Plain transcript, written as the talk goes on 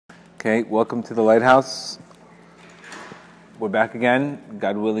Okay, welcome to the Lighthouse. We're back again.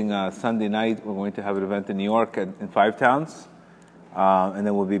 God willing, Sunday night we're going to have an event in New York in 5 towns. And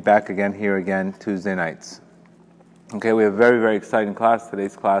then we'll be back again here again Tuesday nights. Okay, we have a very, very exciting class.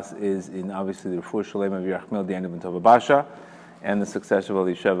 Today's class is in obviously the Refuah Shalem of Yerachmiel, the end of Tova Basha, and the succession of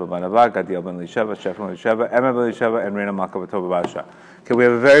Elisheva ben Ava, Gedale ben Elisheva, Shefram Elisheva, Emma ben Elisheva, and Reina Malka Tova Basha. Okay, we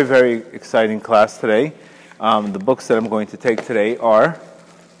have a very, very exciting class today. The books that I'm going to take today are,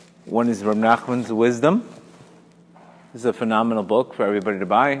 one is Reb Nachman's Wisdom. This is a phenomenal book for everybody to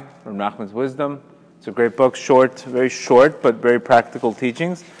buy, Reb Nachman's Wisdom. It's a great book, short, very short, but very practical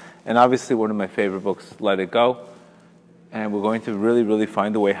teachings. And obviously one of my favorite books, Let It Go. And we're going to really, really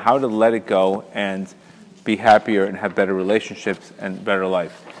find a way how to let it go and be happier and have better relationships and better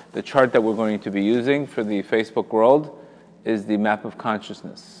life. The chart that we're going to be using for the Facebook world is the map of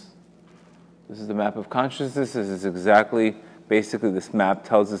consciousness. This is the map of consciousness. This is exactly, basically this map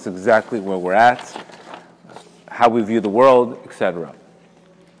tells us exactly where we're at, how we view the world, etc.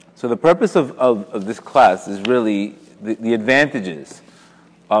 So the purpose of this class is really the advantages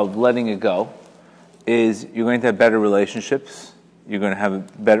of letting it go is you're going to have better relationships, you're going to have a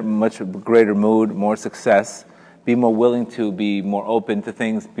better, much greater mood, more success, be more willing to be more open to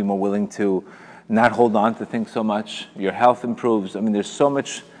things, be more willing to not hold on to things so much, your health improves. I mean, there's so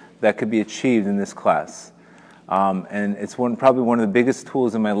much that could be achieved in this class. And it's probably one of the biggest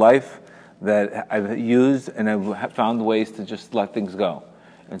tools in my life that I've used, and I've found ways to just let things go.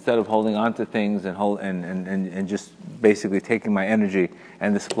 Instead of holding on to things and just basically taking my energy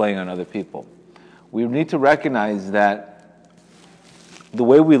and displaying on other people. We need to recognize that the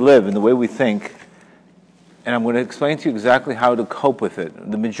way we live and the way we think, and I'm going to explain to you exactly how to cope with it.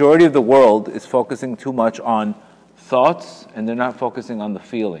 The majority of the world is focusing too much on thoughts, and they're not focusing on the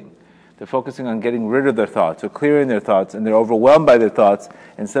feeling. They're focusing on getting rid of their thoughts or clearing their thoughts, and they're overwhelmed by their thoughts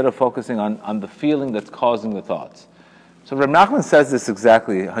instead of focusing on the feeling that's causing the thoughts. So Reb Nachman says this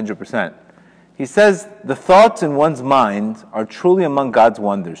exactly 100%. He says, the thoughts in one's mind are truly among God's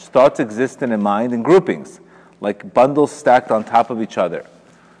wonders. Thoughts exist in a mind in groupings, like bundles stacked on top of each other.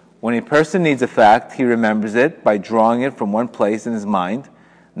 When a person needs a fact, he remembers it by drawing it from one place in his mind.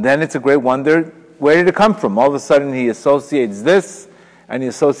 Then it's a great wonder, where did it come from? All of a sudden he associates this and he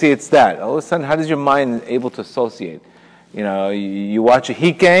associates that. All of a sudden, how does your mind able to associate? You know, you watch a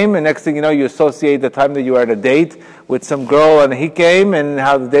Heat game, and next thing you know, you associate the time that you were at a date with some girl on a Heat game and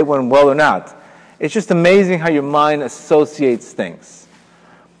how the date went well or not. It's just amazing how your mind associates things.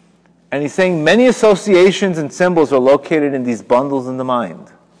 And he's saying many associations and symbols are located in these bundles in the mind.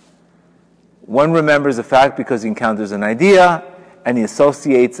 One remembers a fact because he encounters an idea, and he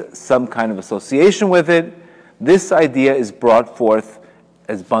associates some kind of association with it. This idea is brought forth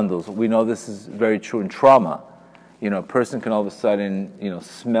as bundles. We know this is very true in trauma. You know, a person can all of a sudden,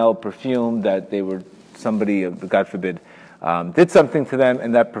 smell perfume that somebody, God forbid, did something to them,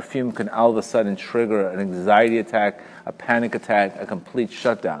 and that perfume can all of a sudden trigger an anxiety attack, a panic attack, a complete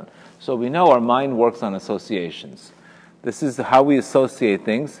shutdown. So we know our mind works on associations. This is how we associate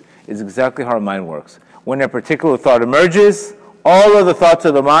things, is exactly how our mind works. When a particular thought emerges, all of the thoughts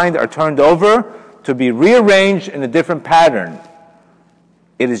of the mind are turned over to be rearranged in a different pattern.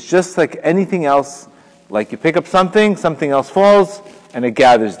 It is just like anything else. Like you pick up something else falls, and it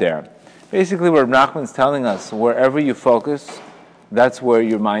gathers there. Basically, what Nachman's telling us, wherever you focus, that's where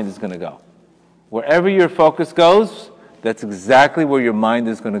your mind is going to go. Wherever your focus goes, that's exactly where your mind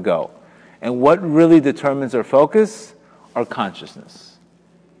is going to go. And what really determines our focus? Our consciousness.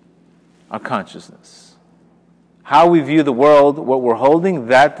 Our consciousness. How we view the world, what we're holding,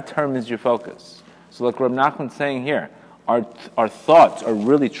 that determines your focus. So like Reb Nachman's saying here, our thoughts are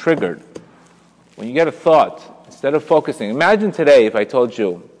really triggered. When you get a thought, instead of focusing, imagine today if I told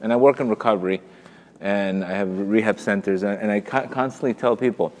you, and I work in recovery, and I have rehab centers, and I constantly tell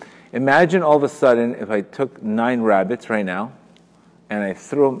people, imagine all of a sudden if I took 9 rabbits right now, and I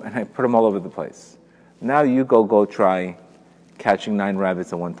threw them, and I put them all over the place. Now you go try catching 9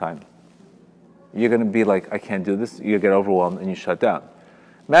 rabbits at one time. You're going to be like, I can't do this. You get overwhelmed, and you shut down.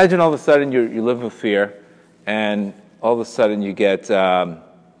 Imagine all of a sudden you live with fear, and all of a sudden you get...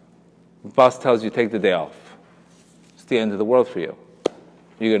 boss tells you take the day off. It's the end of the world for you.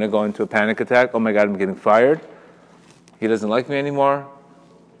 You're going to go into a panic attack. Oh my God, I'm getting fired. He doesn't like me anymore.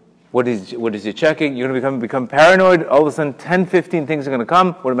 What is he checking? You're going to become paranoid. All of a sudden, 10, 15 things are going to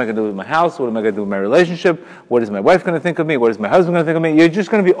come. What am I going to do with my house? What am I going to do with my relationship? What is my wife going to think of me? What is my husband going to think of me? You're just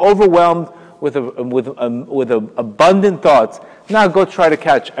going to be overwhelmed with abundant thoughts. Now go try to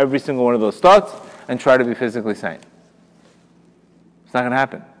catch every single one of those thoughts and try to be physically sane. It's not going to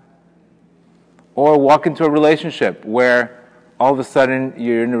happen. Or walk into a relationship where All of a sudden,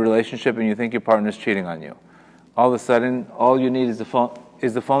 you're in a relationship and you think your partner's cheating on you. All of a sudden, all you need is the phone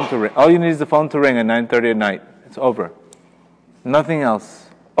to ring. All you need is the phone to ring at 9:30 at night. It's over. Nothing else.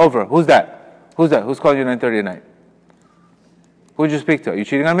 Over. Who's that? Who's that? Who's calling you at 9:30 at night? Who did you speak to? Are you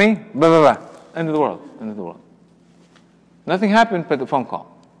cheating on me? Blah, blah, blah. End of the world. End of the world. Nothing happened but the phone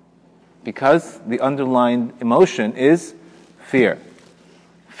call. Because the underlying emotion is fear.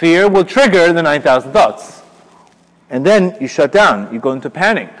 Fear will trigger the 9,000 thoughts. And then you shut down. You go into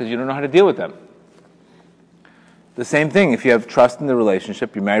panic because you don't know how to deal with them. The same thing, if you have trust in the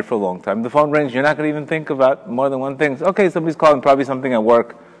relationship, you're married for a long time, the phone rings, you're not going to even think about more than one thing. Okay, somebody's calling, probably something at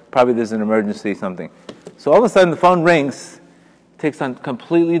work, probably there's an emergency, something. So all of a sudden the phone rings, takes on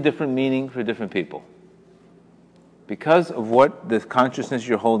completely different meaning for different people. Because of what the consciousness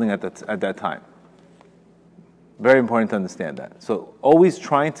you're holding at that time. Very important to understand that. So always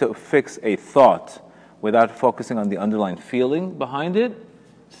trying to fix a thought without focusing on the underlying feeling behind it,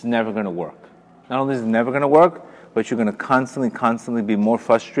 it's never going to work. Not only is it never going to work, but you're going to constantly be more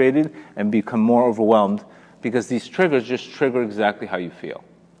frustrated and become more overwhelmed because these triggers just trigger exactly how you feel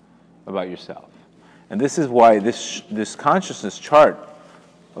about yourself. And this is why this consciousness chart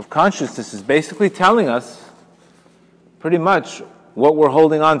of consciousness is basically telling us pretty much what we're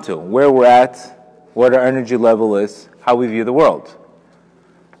holding on to, where we're at, what our energy level is, how we view the world.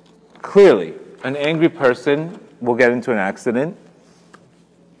 Clearly, an angry person will get into an accident.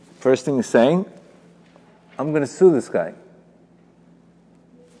 First thing he's saying, I'm going to sue this guy.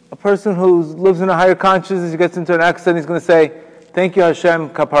 A person who lives in a higher consciousness, he gets into an accident, he's going to say, thank you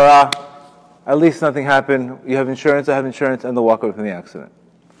Hashem, kapara, at least nothing happened, you have insurance, I have insurance, and they'll walk away from the accident.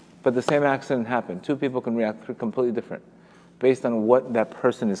 But the same accident happened. Two people can react completely different based on what that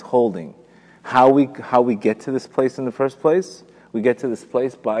person is holding. How we get to this place in the first place, we get to this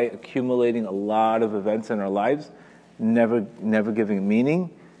place by accumulating a lot of events in our lives, never giving it meaning,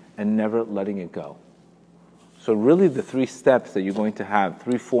 and never letting it go. So really the three steps that you're going to have,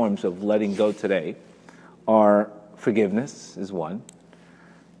 three forms of letting go today, are forgiveness is one,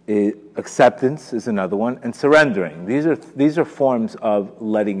 acceptance is another one, and surrendering. These are forms of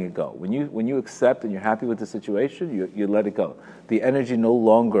letting it go. When you accept and you're happy with the situation, you let it go. The energy no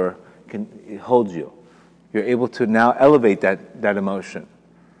longer holds you. You're able to now elevate that emotion.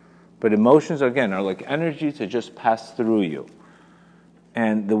 But emotions, again, are like energy to just pass through you.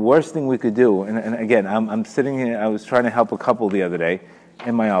 And the worst thing we could do, and again, I'm sitting here, I was trying to help a couple the other day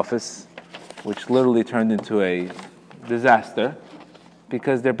in my office, which literally turned into a disaster,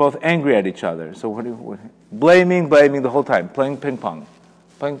 because they're both angry at each other. So blaming the whole time, playing ping pong,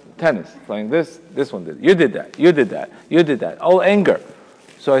 playing tennis, playing this one did, you did that, all anger.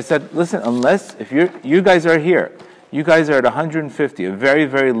 So I said, listen, if you guys are here, you guys are at 150, a very,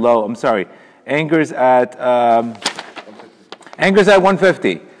 very low, I'm sorry, anger's at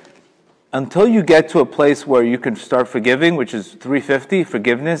 150. Until you get to a place where you can start forgiving, which is 350,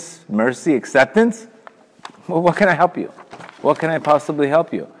 forgiveness, mercy, acceptance, well, what can I help you? What can I possibly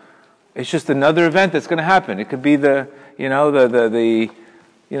help you? It's just another event that's going to happen. It could be the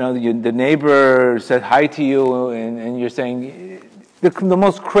neighbor said hi to you and you're saying the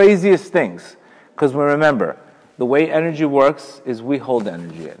most craziest things. Because remember, the way energy works is we hold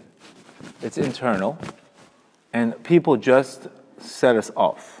energy in. It's internal. And people just set us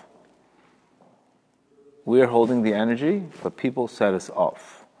off. We are holding the energy, but people set us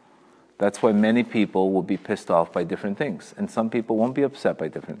off. That's why many people will be pissed off by different things, and some people won't be upset by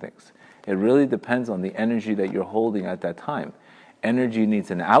different things. It really depends on the energy that you're holding at that time. Energy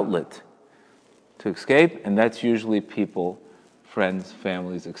needs an outlet to escape, and that's usually people, friends,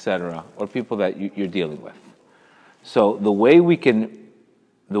 families, etc., or people that you're dealing with. So the way we can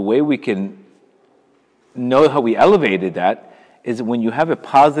know how we elevated that is when you have a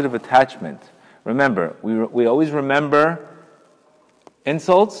positive attachment. Remember, we always remember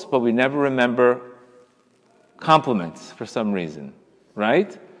insults, but we never remember compliments for some reason,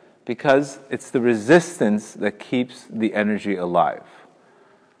 right? Because it's the resistance that keeps the energy alive.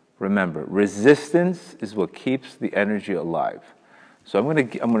 Remember, resistance is what keeps the energy alive. So I'm going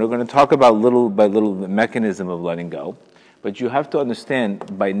to talk about little by little the mechanism of letting go. But you have to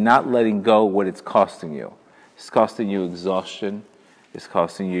understand, by not letting go, what it's costing you. It's costing you exhaustion. It's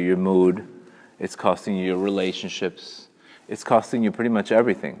costing you your mood. It's costing you your relationships. It's costing you pretty much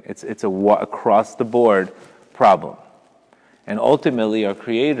everything. It's a across-the-board problem. And ultimately, our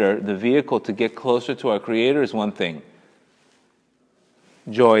Creator, the vehicle to get closer to our Creator is one thing: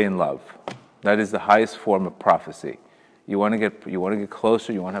 joy and love. That is the highest form of prophecy. You want to get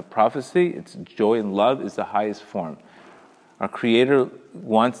closer. You want to have prophecy. It's joy and love is the highest form. Our Creator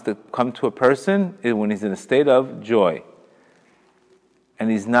wants to come to a person when he's in a state of joy. and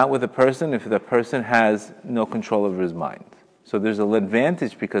he's not with a person if the person has no control over his mind. So there's an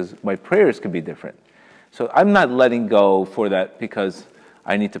advantage because my prayers could be different. So I'm not letting go for that because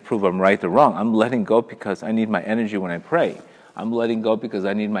I need to prove I'm right or wrong. I'm letting go because I need my energy when I pray. I'm letting go because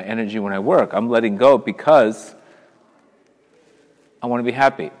I need my energy when I work. I'm letting go because I want to be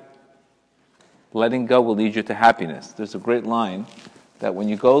happy. Letting go will lead you to happiness. There's a great line that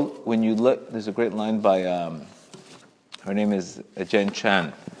there's a great line by, her name is Jen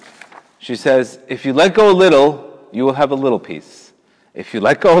Chan. She says, if you let go a little, you will have a little peace. If you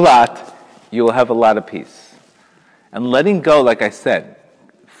let go a lot, you will have a lot of peace. And letting go, like I said,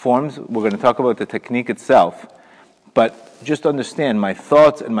 forms, we're going to talk about the technique itself, but just understand my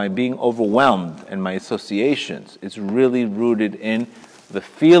thoughts and my being overwhelmed and my associations, it's really rooted in the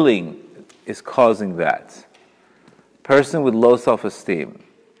feeling is causing that. Person with low self-esteem,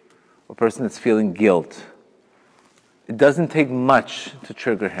 a person that's feeling guilt, it doesn't take much to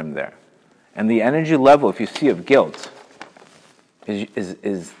trigger him there. And the energy level, if you see, of guilt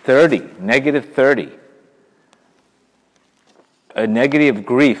is 30, negative 30. A negative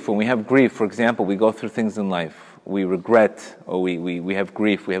grief, when we have grief, for example, we go through things in life. We regret, or we have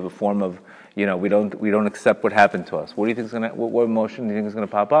grief. We have a form of, we don't accept what happened to us. What do you think is what emotion do you think is going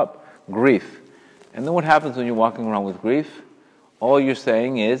to pop up? Grief. And then what happens when you're walking around with grief? All you're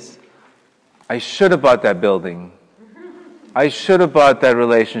saying is, I should have bought that building. I should have bought that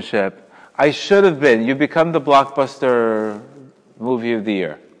relationship. I should have been. You become the blockbuster movie of the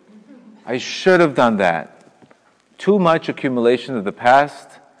year. I should have done that. Too much accumulation of the past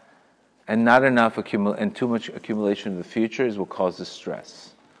and not enough and too much accumulation of the future is what causes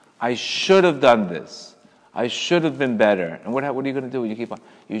stress. I should have done this. I should have been better. And what are you going to do when you keep on?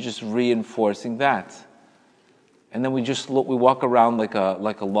 You're just reinforcing that. And then we walk around like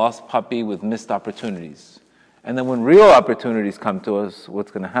a lost puppy with missed opportunities. And then when real opportunities come to us,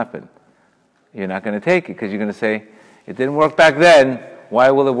 what's going to happen? You're not going to take it because you're going to say, it didn't work back then,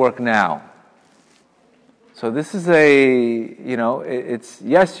 why will it work now? So this is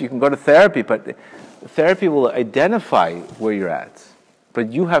yes, you can go to therapy, but therapy will identify where you're at.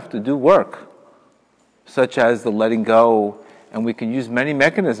 But you have to do work, such as the letting go, and we can use many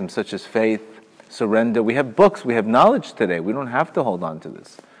mechanisms such as faith, surrender. We have books, we have knowledge today. We don't have to hold on to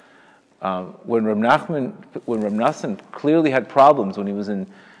this. When Reb Nachman clearly had problems when he was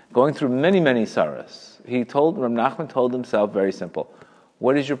going through many, many sorrows, Reb Nachman told himself very simple,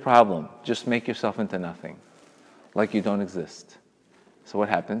 what is your problem? Just make yourself into nothing, like you don't exist. So what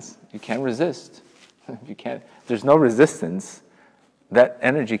happens? You can't resist. There's no resistance. That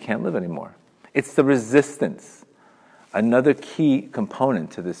energy can't live anymore. It's the resistance. Another key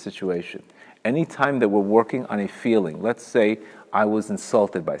component to this situation. Anytime that we're working on a feeling, let's say I was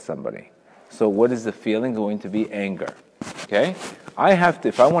insulted by somebody. So what is the feeling going to be? Anger. Okay?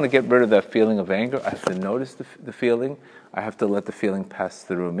 If I want to get rid of that feeling of anger, I have to notice the feeling. I have to let the feeling pass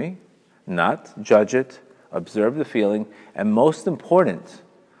through me, not judge it, observe the feeling, and most important,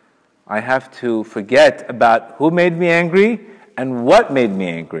 I have to forget about who made me angry and what made me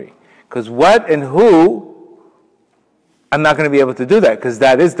angry. Because what and who, I'm not going to be able to do that because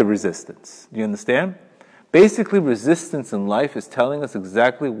that is the resistance. Do you understand? Basically, resistance in life is telling us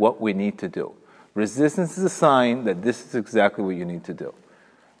exactly what we need to do. Resistance is a sign that this is exactly what you need to do.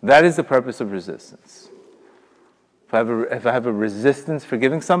 That is the purpose of resistance. If I have a resistance for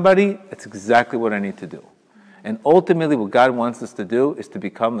giving somebody, it's exactly what I need to do. And ultimately, what God wants us to do is to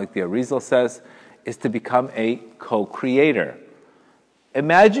become, like the Arizal says, is to become a co-creator.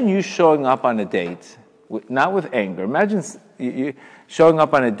 Imagine you showing up on a date, not with anger. Imagine you showing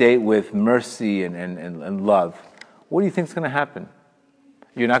up on a date with mercy and love. What do you think is going to happen?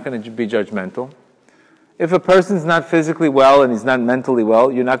 You're not going to be judgmental. If a person's not physically well and he's not mentally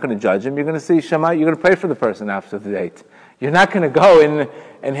well, you're not going to judge him. You're going to say Shema, you're going to pray for the person after the date. You're not going to go in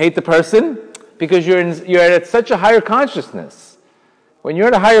and hate the person because you're at such a higher consciousness. When you're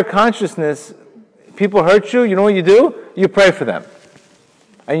at a higher consciousness, people hurt you, you know what you do? You pray for them.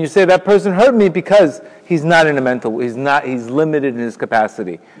 And you say, that person hurt me because he's not in a mental, he's limited in his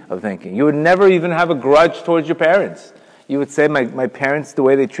capacity of thinking. You would never even have a grudge towards your parents. You would say, my parents, the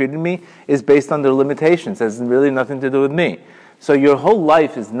way they treated me is based on their limitations. It has really nothing to do with me. So your whole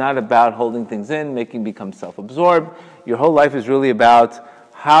life is not about holding things in, become self-absorbed. Your whole life is really about,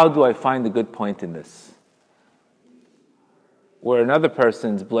 how do I find the good point in this? Where another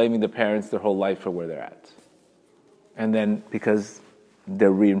person's blaming the parents their whole life for where they're at. And then, because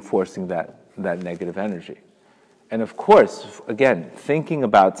they're reinforcing that negative energy. And of course, again, thinking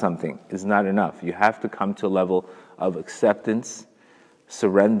about something is not enough. You have to come to a level of acceptance,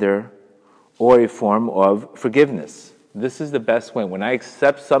 surrender, or a form of forgiveness. This is the best way. When I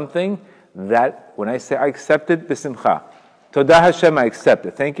accept something, when I say I accept it, b'simcha. Todah Hashem, I accept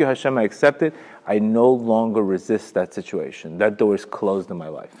it. Thank you Hashem, I accept it. I no longer resist that situation. That door is closed in my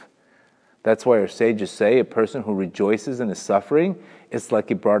life. That's why our sages say a person who rejoices in his suffering, it's like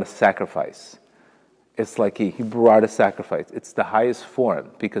he brought a sacrifice. It's like he brought a sacrifice. It's the highest form.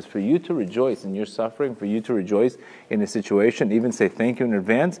 Because for you to rejoice in your suffering, for you to rejoice in a situation, even say thank you in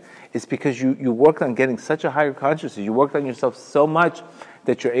advance, it's because you worked on getting such a higher consciousness. You worked on yourself so much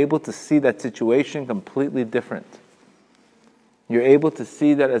that you're able to see that situation completely different. You're able to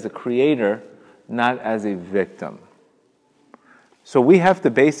see that as a creator, not as a victim. So we have to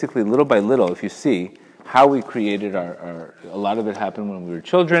basically, little by little, if you see, how we created a lot of it happened when we were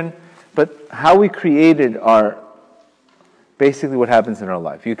children, but how we created basically what happens in our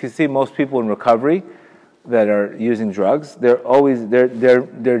life. You can see most people in recovery that are using drugs, they're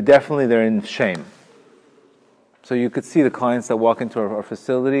in shame. So you could see the clients that walk into our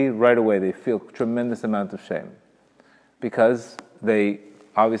facility, right away they feel tremendous amount of shame. Because they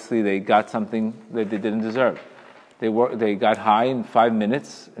got something that they didn't deserve. They got high in 5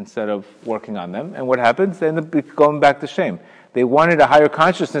 minutes instead of working on them. And what happens? They end up going back to shame. They wanted a higher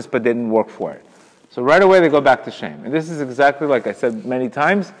consciousness, but didn't work for it. So right away they go back to shame. And this is exactly, like I said many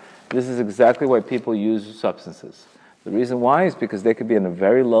times, this is exactly why people use substances. The reason why is because they could be in a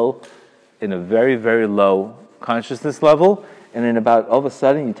very, very low consciousness level, and then about all of a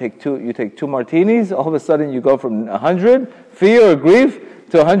sudden you take two martinis, all of a sudden you go from 100 fear or grief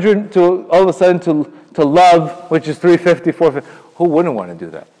to 100 to all of a sudden to love, which is 350, 450. Who wouldn't want to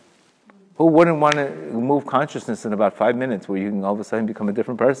do that? Who wouldn't want to move consciousness in about 5 minutes where you can all of a sudden become a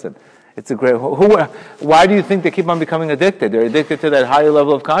different person? It's a great. Why do you think they keep on becoming addicted? They're addicted to that higher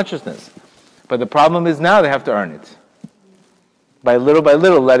level of consciousness. But the problem is now they have to earn it. By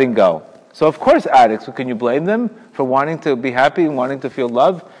little, letting go. So of course addicts, can you blame them for wanting to be happy and wanting to feel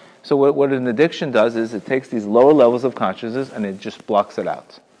love? So what an addiction does is it takes these lower levels of consciousness and it just blocks it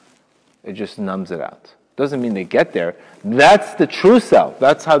out. It just numbs it out. Doesn't mean they get there. That's the true self.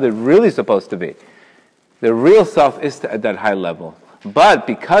 That's how they're really supposed to be. The real self is at that high level. But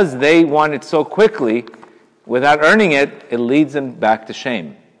because they want it so quickly, without earning it, it leads them back to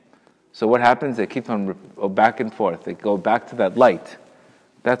shame. So what happens? They keep on back and forth. They go back to that light.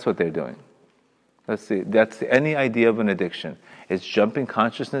 That's what they're doing. That's any idea of an addiction. It's jumping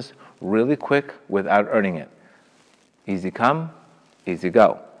consciousness really quick without earning it. Easy come, easy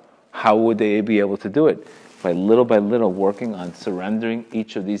go. How would they be able to do it? By little working on surrendering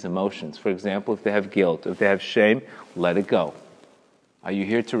each of these emotions. For example, if they have guilt, if they have shame, let it go. Are you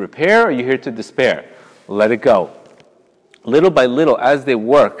here to repair or are you here to despair? Let it go. Little by little, as they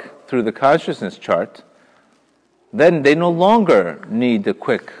work through the consciousness chart, then they no longer need the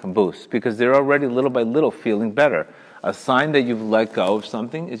quick boost because they're already little by little feeling better. A sign that you've let go of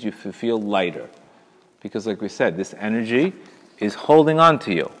something is you feel lighter. Because like we said, this energy is holding on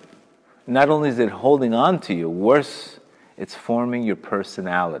to you. Not only is it holding on to you, worse, it's forming your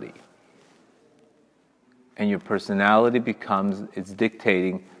personality. And your personality it's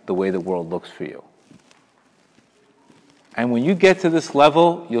dictating the way the world looks for you. And when you get to this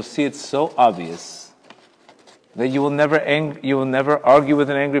level, you'll see it's so obvious that you will never argue with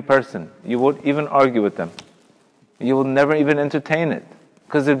an angry person. You won't even argue with them. You will never even entertain it.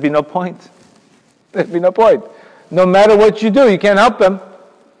 Because there'd be no point. There'd be no point. No matter what you do, you can't help them.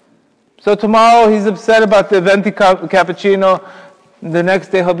 So tomorrow he's upset about the venti cappuccino. The next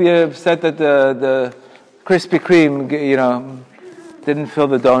day he'll be upset that the Krispy Kreme, didn't fill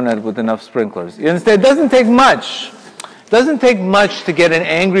the donut with enough sprinklers. You understand? It doesn't take much. It doesn't take much to get an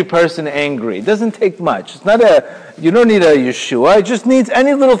angry person angry. It doesn't take much. You don't need a Yeshua. It just needs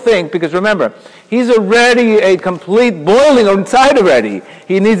any little thing. Because remember, he's already a complete boiling inside already.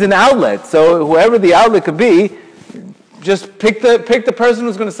 He needs an outlet. So whoever the outlet could be, just pick the person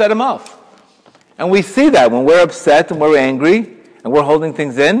who's going to set him off. And we see that when we're upset and we're angry and we're holding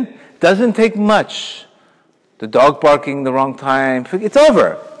things in, it doesn't take much. The dog barking the wrong time, it's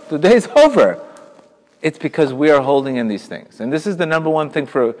over. The day's over. It's because we are holding in these things. And this is the number one thing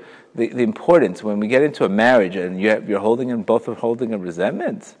for the importance when we get into a marriage and both are holding a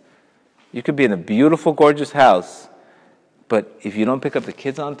resentment. You could be in a beautiful, gorgeous house, but if you don't pick up the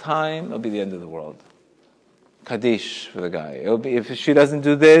kids on time, it'll be the end of the world. Kaddish for the guy. If she doesn't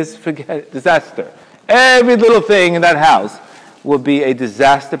do this, forget it. Disaster. Every little thing in that house will be a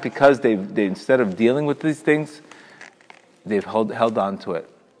disaster because they instead of dealing with these things, they've held on to it.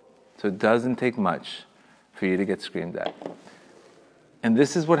 So it doesn't take much for you to get screamed at. And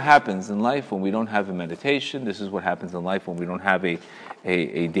this is what happens in life when we don't have a meditation. This is what happens in life when we don't have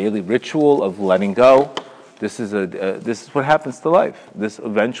a daily ritual of letting go. This is what happens to life. This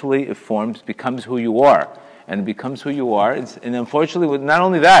eventually it forms, becomes who you are, and it becomes who you are. And unfortunately, not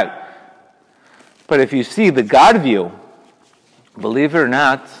only that, but if you see the God view, believe it or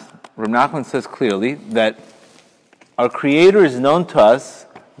not, Rebbe Nachman says clearly that our Creator is known to us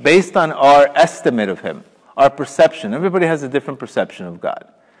based on our estimate of Him, our perception. Everybody has a different perception of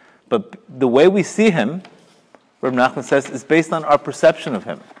God, but the way we see Him, Rebbe Nachman says, is based on our perception of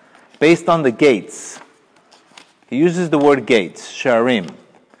Him, based on the gates. He uses the word gates, sharim.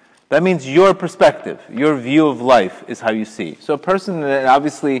 That means your perspective, your view of life is how you see. So a person that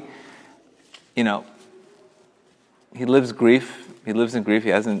obviously, he lives in grief, he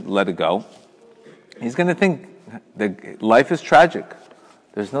hasn't let it go. He's going to think that life is tragic.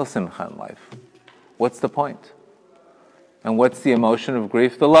 There's no simcha in life. What's the point? And what's the emotion of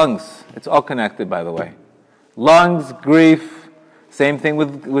grief? The lungs. It's all connected, by the way. Lungs, grief, same thing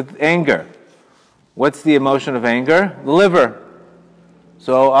with anger. What's the emotion of anger? The liver.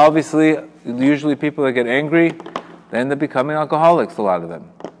 So obviously, usually people that get angry, they end up becoming alcoholics, a lot of them,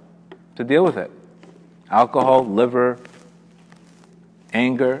 to deal with it. Alcohol, liver,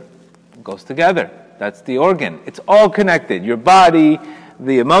 anger goes together. That's the organ. It's all connected. Your body,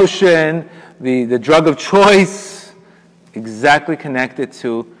 the emotion, the drug of choice, exactly connected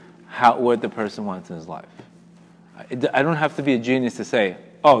to what the person wants in his life. I don't have to be a genius to say,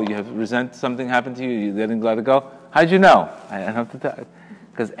 oh, you have something happened to you, you didn't let it go? How'd you know? I don't have to tell you.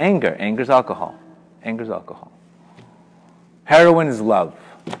 Because anger's alcohol. Anger's alcohol. Heroin is love.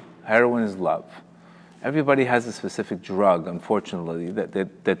 Heroin is love. Everybody has a specific drug, unfortunately,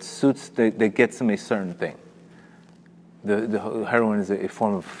 that suits, that gets them a certain thing. The heroin is a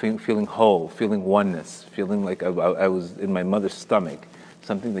form of feeling whole, feeling oneness, feeling like I was in my mother's stomach,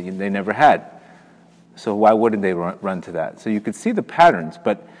 something that they never had. So why wouldn't they run to that? So you could see the patterns,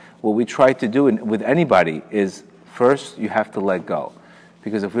 but what we try to do with anybody is, first, you have to let go.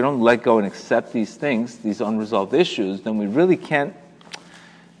 Because if we don't let go and accept these things, these unresolved issues, then we really can't,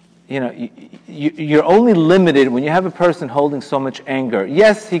 you're only limited when you have a person holding so much anger.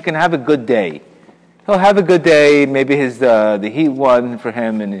 Yes, he can have a good day. He'll have a good day, maybe the heat won for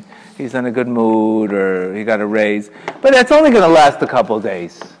him and he's in a good mood or he got a raise. But that's only going to last a couple of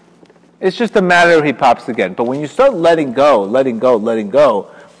days. It's just a matter of he pops again. But when you start letting go,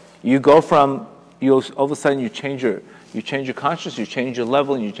 you go from, all of a sudden you change your consciousness, you change your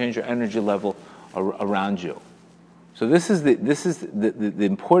level, and you change your energy level around you. So this is the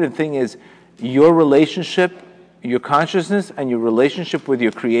important thing is your relationship, your consciousness, and your relationship with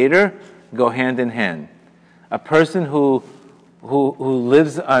your Creator go hand in hand. A person who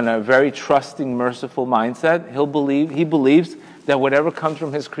lives on a very trusting, merciful mindset, he believes that whatever comes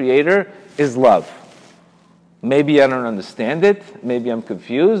from his Creator is love. Maybe I don't understand it. Maybe I'm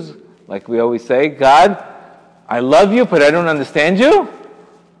confused. Like we always say, God, I love you, but I don't understand you.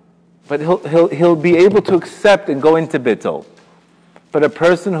 But he'll be able to accept and go into bittul. But a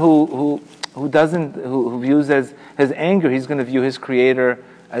person who views as anger, he's going to view his Creator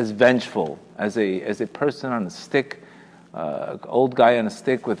as vengeful, as a person on a stick, old guy on a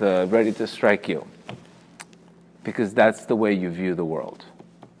stick ready to strike you. Because that's the way you view the world.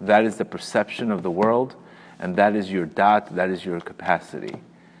 That is the perception of the world, and that is your dat, that is your capacity.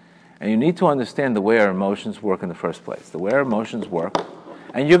 And you need to understand the way our emotions work in the first place. The way our emotions work.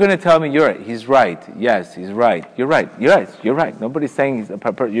 And you're going to tell me, you're right, he's right. Yes, he's right. You're right. You're right. Nobody's saying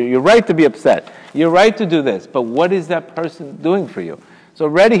you're right to be upset. You're right to do this. But what is that person doing for you? So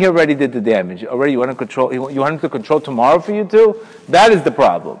he already did the damage. Already you want him to control tomorrow for you too? That is the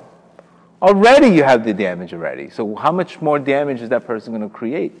problem. Already you have the damage already. So how much more damage is that person going to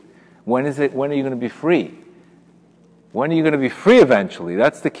create? When are you going to be free? When are you going to be free eventually?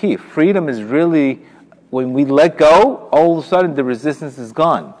 That's the key. Freedom is really, when we let go, all of a sudden the resistance is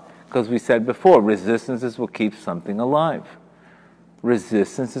gone. Because we said before, resistance is what keeps something alive.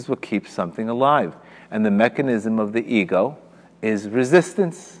 Resistance is what keeps something alive. And the mechanism of the ego is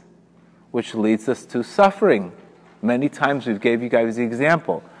resistance, which leads us to suffering. Many times we've gave you guys the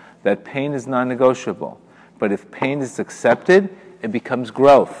example that pain is non-negotiable. But if pain is accepted, it becomes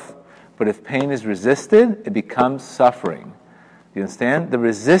growth. But if pain is resisted, it becomes suffering. You understand? The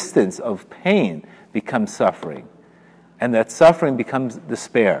resistance of pain becomes suffering. And that suffering becomes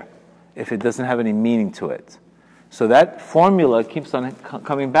despair if it doesn't have any meaning to it. So that formula keeps on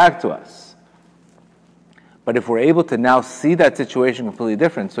coming back to us. But if we're able to now see that situation completely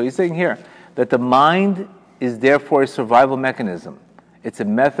different, so he's saying here that the mind is therefore a survival mechanism. It's a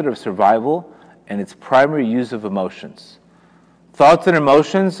method of survival and its primary use of emotions. Thoughts and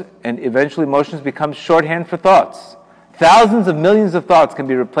emotions, and eventually emotions become shorthand for thoughts. Thousands of millions of thoughts can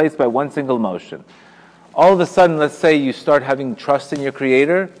be replaced by one single emotion. All of a sudden, let's say you start having trust in your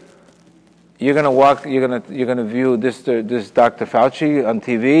Creator. You're gonna view this Dr. Fauci on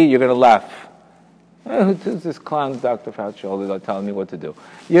TV. You're gonna laugh. Who's this clown Dr. Fauci all the time telling me what to do?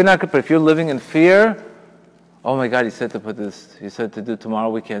 You're not gonna. If you're living in fear, oh my God, he said to put this. He said to do tomorrow.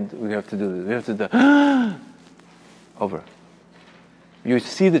 We can't. We have to do this. We have to do. Over. You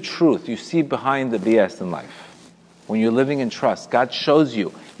see the truth. You see behind the BS in life. When you're living in trust, God shows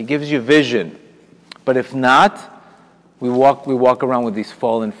you. He gives you vision. But if not, we walk around with these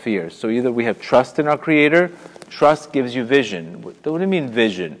fallen fears. So either we have trust in our Creator. Trust gives you vision. What do you mean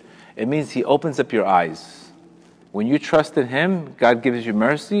vision? It means He opens up your eyes. When you trust in Him, God gives you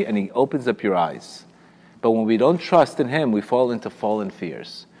mercy and He opens up your eyes. But when we don't trust in Him, we fall into fallen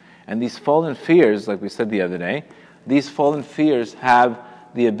fears. And these fallen fears, like we said the other day, these fallen fears have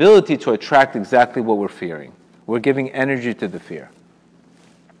the ability to attract exactly what we're fearing. We're giving energy to the fear.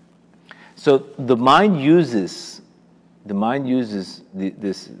 So the mind uses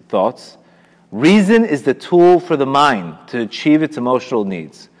these thoughts. Reason is the tool for the mind to achieve its emotional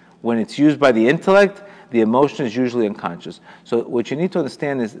needs. When it's used by the intellect, the emotion is usually unconscious. So what you need to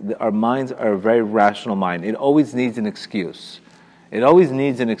understand is that our minds are a very rational mind. It always needs an excuse. It always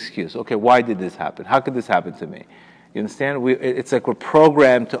needs an excuse. Okay, why did this happen? How could this happen to me? You understand? It's like we're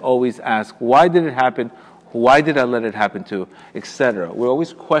programmed to always ask, why did it happen? Why did I let it happen to? Etc. We're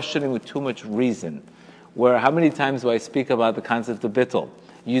always questioning with too much reason. Where how many times do I speak about the concept of bittul?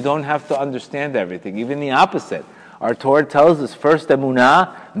 You don't have to understand everything. Even the opposite. Our Torah tells us first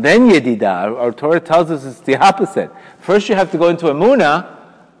emunah, then yedidah. Our Torah tells us it's the opposite. First you have to go into emunah,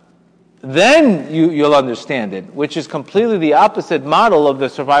 then you'll understand it, which is completely the opposite model of the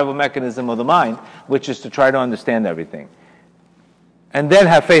survival mechanism of the mind, which is to try to understand everything. And then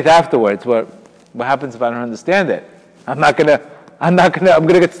have faith afterwards. What happens if I don't understand it? I'm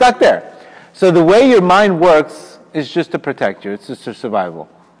gonna get stuck there. So the way your mind works is just to protect you. It's just a survival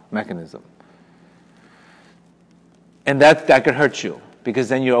mechanism. And that could hurt you, because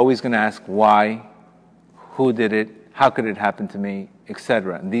then you're always going to ask why, who did it, how could it happen to me,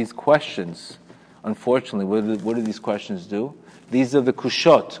 etc. And these questions, unfortunately, what do these questions do? These are the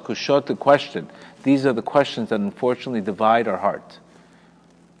kushot, the question. These are the questions that unfortunately divide our heart.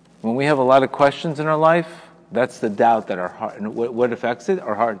 When we have a lot of questions in our life, that's the doubt that our heart, and what affects it?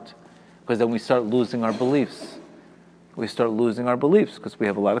 Our heart. Because then we start losing our beliefs. We start losing our beliefs because we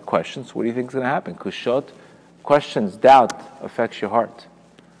have a lot of questions. What do you think is going to happen? Kushot, questions, doubt affects your heart.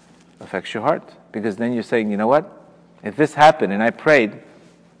 Affects your heart. Because then you're saying, you know what? If this happened and I prayed,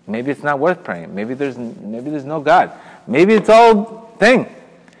 maybe it's not worth praying. Maybe there's no God. Maybe it's all thing.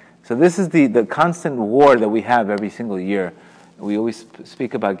 So this is the constant war that we have every single year. We always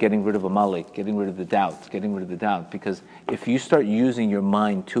speak about getting rid of Amalek, getting rid of the doubt. Because if you start using your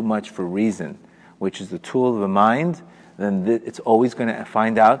mind too much for reason, which is the tool of the mind, then it's always going to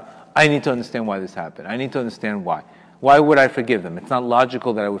find out, I need to understand why this happened. I need to understand why. Why would I forgive them? It's not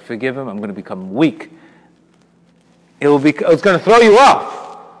logical that I would forgive them. I'm going to become weak. It's going to throw you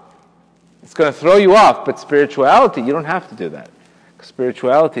off. It's going to throw you off. But spirituality, you don't have to do that.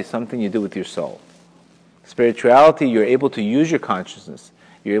 Spirituality is something you do with your soul. Spirituality, you're able to use your consciousness.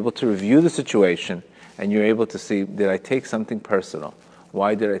 You're able to review the situation, and you're able to see, did I take something personal?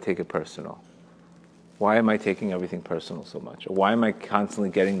 Why did I take it personal? Why am I taking everything personal so much? Or why am I constantly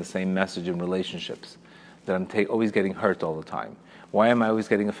getting the same message in relationships? That I'm always getting hurt all the time? Why am I always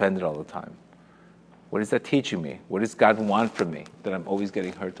getting offended all the time? What is that teaching me? What does God want from me? That I'm always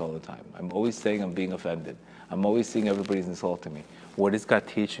getting hurt all the time. I'm always saying I'm being offended. I'm always seeing everybody's insulting me. What is God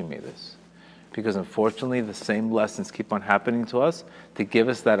teaching me this? Because unfortunately, the same lessons keep on happening to us to give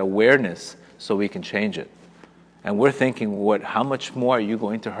us that awareness so we can change it. And we're thinking, how much more are you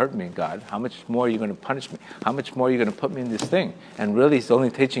going to hurt me, God? How much more are you going to punish me? How much more are you going to put me in this thing? And really, He's only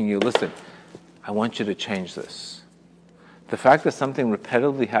teaching you, listen, I want you to change this. The fact that something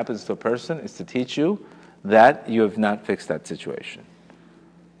repetitively happens to a person is to teach you that you have not fixed that situation.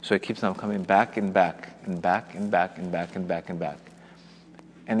 So it keeps on coming back and back and back and back and back and back and back.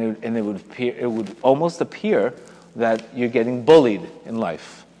 And it would almost appear that you're getting bullied in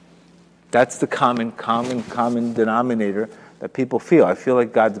life. That's the common denominator that people feel. I feel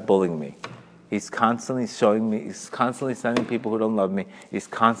like God's bullying me. He's constantly showing me. He's constantly sending people who don't love me. He's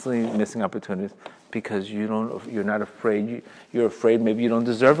constantly missing opportunities because you're not afraid. You're afraid maybe you don't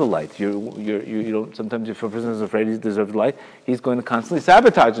deserve a light. You don't. Sometimes if a person is afraid he deserves a light, he's going to constantly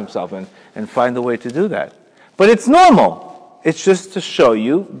sabotage himself and find a way to do that. But it's normal. It's just to show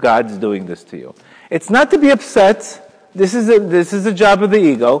you God's doing this to you. It's not to be upset. This is the job of the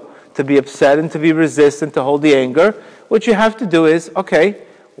ego, to be upset and to be resistant, to hold the anger. What you have to do is, okay,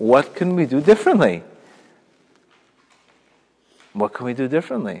 what can we do differently? What can we do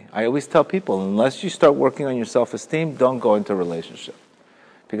differently? I always tell people, unless you start working on your self-esteem, don't go into a relationship.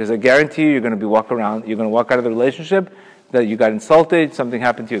 Because I guarantee you're going to walk out of the relationship, that you got insulted, something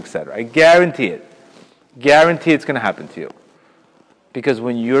happened to you, etc. I guarantee it. Guarantee it's going to happen to you. Because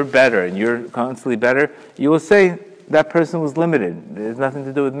when you're better and you're constantly better, you will say, that person was limited. It has nothing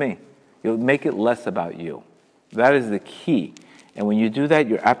to do with me. You'll make it less about you. That is the key. And when you do that,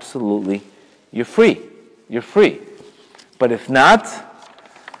 you're free. You're free. But if not,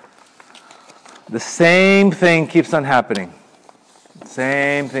 the same thing keeps on happening.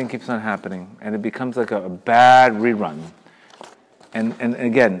 Same thing keeps on happening. And it becomes like a bad rerun. And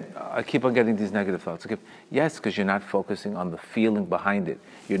again, I keep on getting these negative thoughts. Yes, because you're not focusing on the feeling behind it.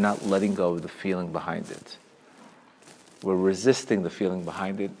 You're not letting go of the feeling behind it. We're resisting the feeling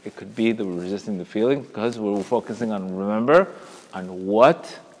behind it. It could be that we're resisting the feeling because we're focusing on, remember, on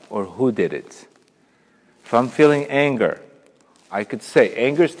what or who did it. If I'm feeling anger, I could say,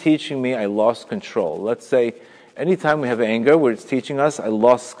 anger is teaching me I lost control. Let's say, anytime we have anger where it's teaching us I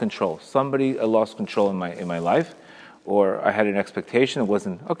lost control. I lost control in my life, or I had an expectation, it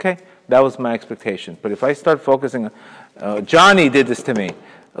wasn't, okay, that was my expectation. But if I start focusing on, Johnny did this to me,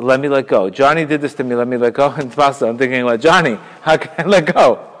 let me let go. Johnny did this to me, let me let go. And Basha, I'm thinking about Johnny, how can I let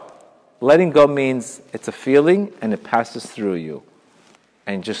go? Letting go means it's a feeling and it passes through you.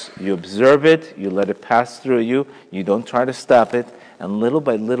 And you observe it, you let it pass through you, you don't try to stop it, and little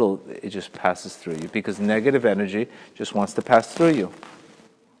by little it just passes through you because negative energy just wants to pass through you.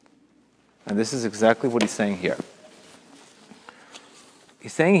 And this is exactly what he's saying here.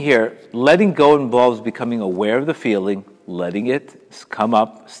 He's saying here, letting go involves becoming aware of the feeling, letting it come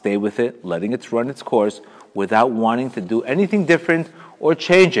up, stay with it, letting it run its course without wanting to do anything different or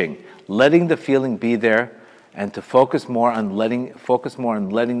changing, letting the feeling be there, and to focus more on letting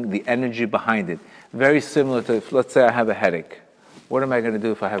the energy behind it. Very similar to, let's say I have a headache. What am I going to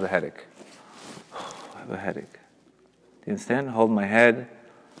do if I have a headache? I have a headache. Do you understand? Hold my head,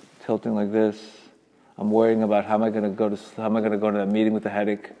 tilting like this. I'm worrying about how am I going to go to that meeting with the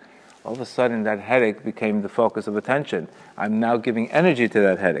headache. All of a sudden, that headache became the focus of attention. I'm now giving energy to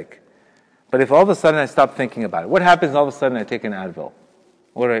that headache. But if all of a sudden I stop thinking about it, what happens all of a sudden I take an Advil?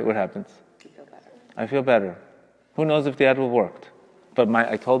 What happens? I feel better. Who knows if the Advil worked? But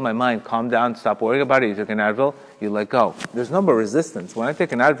I told my mind, calm down, stop worrying about it. You took an Advil, you let go. There's no more resistance. When I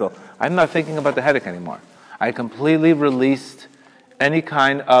take an Advil, I'm not thinking about the headache anymore. I completely released any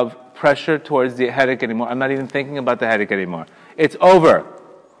kind of pressure towards the headache anymore. I'm not even thinking about the headache anymore. It's over.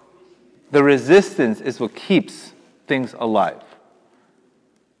 The resistance is what keeps things alive.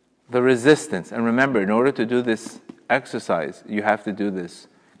 The resistance. And remember, in order to do this exercise, you have to do this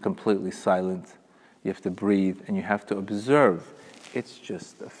completely silent. You have to breathe and you have to observe. It's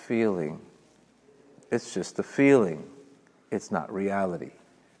just a feeling. It's just a feeling. It's not reality.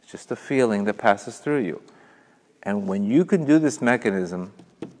 It's just a feeling that passes through you. And when you can do this mechanism,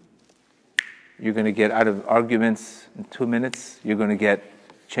 you're going to get out of arguments in 2 minutes. You're going to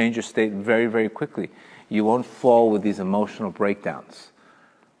change your state very, very quickly. You won't fall with these emotional breakdowns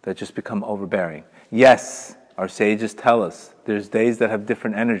that just become overbearing. Yes, our sages tell us there's days that have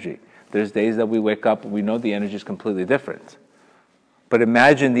different energy. There's days that we wake up and we know the energy is completely different. But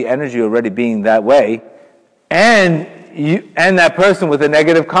imagine the energy already being that way, and that person with a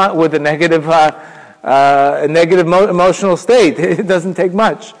negative emotional state. It doesn't take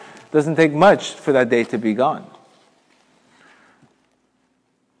much. It doesn't take much for that day to be gone.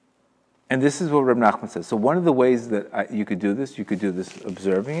 And this is what Reb Nachman says. So one of the ways that you could do this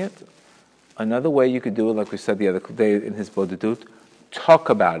observing it. Another way you could do it, like we said the other day in his Bodhidut, talk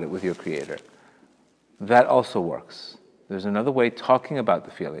about it with your Creator. That also works. There's another way, talking about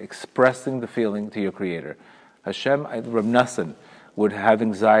the feeling, expressing the feeling to your Creator. Hashem, Reb Nassan would have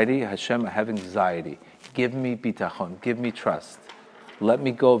anxiety. Hashem, I have anxiety. Give me bitachon, give me trust. Let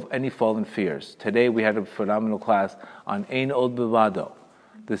me go of any fallen fears. Today we had a phenomenal class on Ein Od Bevado,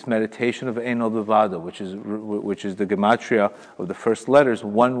 this meditation of Ein Od Bevado, which is the gematria of the first letters,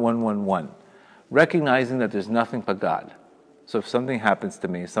 1111. Recognizing that there's nothing but God. So if something happens to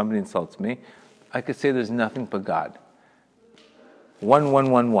me, if somebody insults me, I could say there's nothing but God.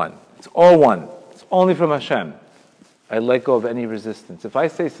 1111. It's all one. It's only from Hashem. I let go of any resistance. If I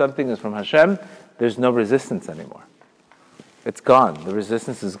say something is from Hashem, there's no resistance anymore. It's gone. The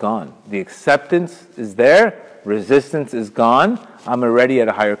resistance is gone. The acceptance is there. Resistance is gone. I'm already at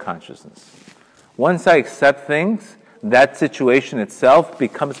a higher consciousness. Once I accept things, that situation itself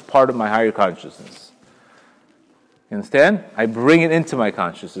becomes part of my higher consciousness. You understand? I bring it into my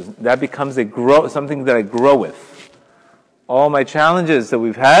consciousness. That becomes something that I grow with. All my challenges that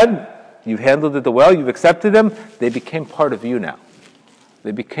we've had, You've handled it well, you've accepted them, they became part of you now.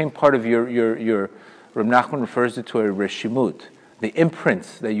 They became part of your Reb Nachman refers it to a reshimut, the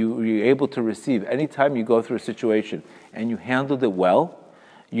imprints that you're able to receive. Anytime you go through a situation and you handled it well,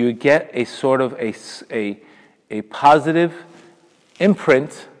 you get a sort of a positive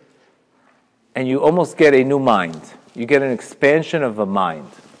imprint, and you almost get a new mind. You get an expansion of a mind,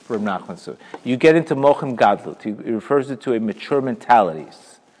 Reb Nachman. So you get into mochem gadlut. He refers it to a mature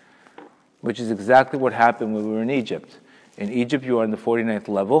mentalities, which is exactly what happened when we were in Egypt. In Egypt, you were on the 49th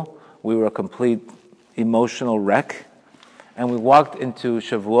level. We were a complete emotional wreck. And we walked into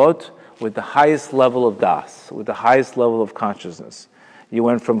Shavuot with the highest level of das, with the highest level of consciousness. You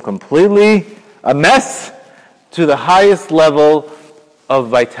went from completely a mess to the highest level of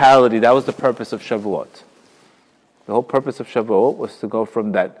vitality. That was the purpose of Shavuot. The whole purpose of Shavuot was to go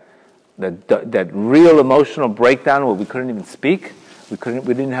from that real emotional breakdown where we couldn't even speak. We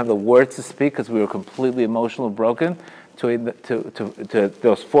didn't have the words to speak because we were completely emotional broken, to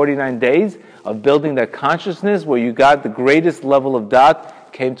those 49 days of building that consciousness where you got the greatest level of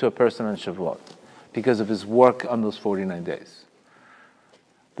dat came to a person on Shavuot because of his work on those 49 days.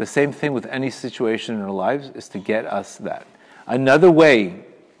 The same thing with any situation in our lives is to get us that. Another way,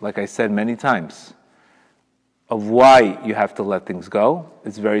 like I said many times, of why you have to let things go,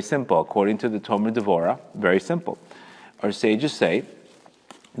 it's very simple. According to the Tomer Devorah, very simple. Our sages say,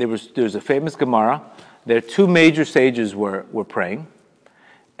 there's a famous Gemara. There are two major sages were praying,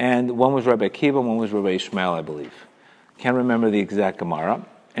 and one was Rabbi Akiva, and one was Rabbi Ishmael, I believe. Can't remember the exact Gemara.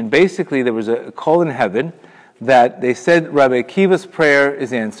 And basically, there was a call in heaven that they said Rabbi Akiva's prayer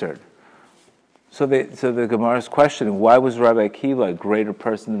is answered. So the Gemara's questioning, why was Rabbi Akiva a greater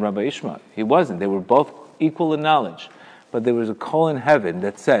person than Rabbi Ishmael? He wasn't. They were both equal in knowledge. But there was a call in heaven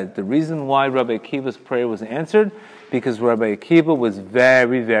that said the reason why Rabbi Akiva's prayer was answered, because Rabbi Akiva was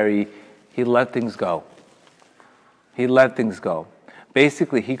he let things go. He let things go.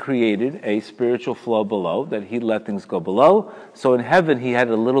 Basically, he created a spiritual flow below, that he let things go below. So in heaven, he had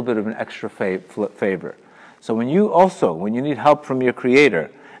a little bit of an extra favor. So when you need help from your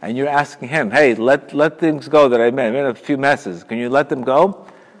Creator, and you're asking him, hey, let things go that I made a few messes. Can you let them go?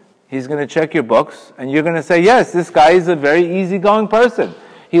 He's going to check your books, and you're going to say, yes, this guy is a very easygoing person.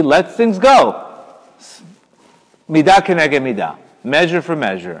 He lets things go. Midah keneged midah. Measure for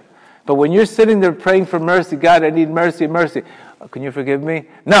measure. But when you're sitting there praying for mercy, God, I need mercy, mercy. Can you forgive me?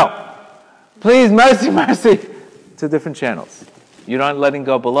 No. Please, mercy, mercy. Two different channels. You're not letting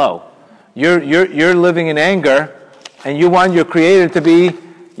go below. You're living in anger, and you want your Creator to be.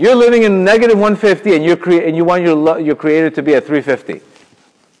 You're living in negative 150, and you want your Creator to be at 350.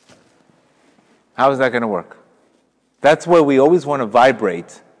 How is that going to work? That's where we always want to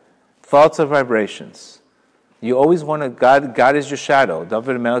vibrate. Thoughts are vibrations. You always want to, God is your shadow.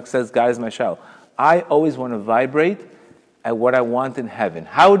 David Melech says, God is my shadow. I always want to vibrate at what I want in heaven.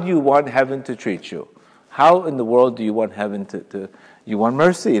 How do you want heaven to treat you? How in the world do you want heaven you want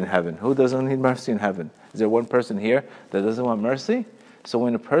mercy in heaven? Who doesn't need mercy in heaven? Is there one person here that doesn't want mercy? So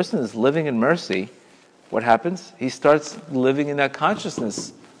when a person is living in mercy, what happens? He starts living in that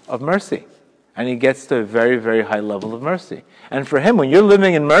consciousness of mercy. And he gets to a very, very high level of mercy. And for him, when you're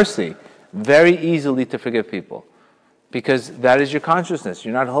living in mercy, very easily to forgive people. Because that is your consciousness.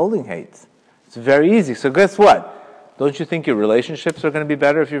 You're not holding hate. It's very easy. So guess what? Don't you think your relationships are going to be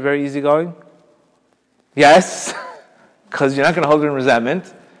better if you're very easygoing? Yes. Because you're not going to hold in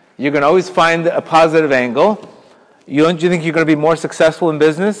resentment. You're going to always find a positive angle. Don't you think you're going to be more successful in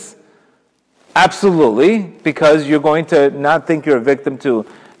business? Absolutely. Because you're going to not think you're a victim to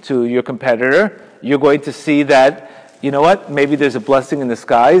your competitor. You're going to see that, you know what, maybe there's a blessing in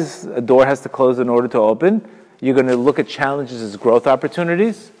disguise. A door has to close in order to open. You're going to look at challenges as growth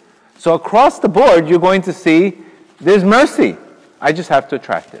opportunities. So across the board, you're going to see there's mercy. I just have to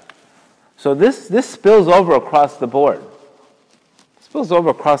attract it. So this spills over across the board. It spills over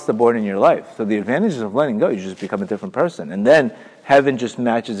across the board in your life. So the advantages of letting go, you just become a different person. And then heaven just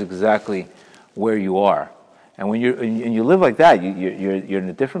matches exactly where you are. And when you live like that, you're in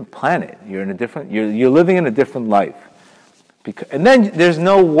a different planet. You're living in a different life. And then there's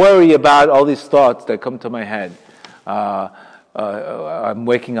no worry about all these thoughts that come to my head. I'm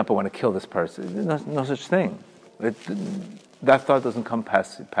waking up, I want to kill this person. No such thing. That thought doesn't come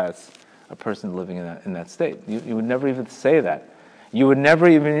past a person living in that state. You would never even say that. You would never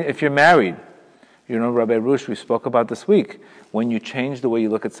even, if you're married. You know, Rabbi Rush, we spoke about this week. When you change the way you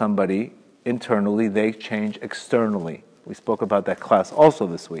look at somebody internally, they change externally. We spoke about that class also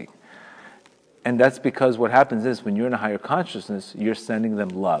this week. And that's because what happens is when you're in a higher consciousness, you're sending them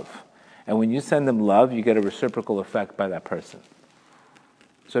love. And when you send them love, you get a reciprocal effect by that person.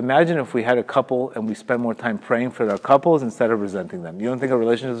 So imagine if we had a couple and we spent more time praying for our couples instead of resenting them. You don't think our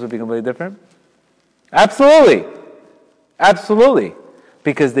relationships would be completely different? Absolutely. Absolutely.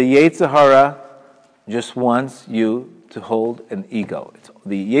 Because the Yetzer Hara just wants you to hold an ego.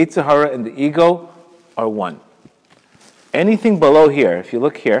 The Yetzer Hara and the ego are one. Anything below here, if you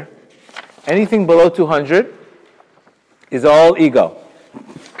look here, anything below 200 is all ego.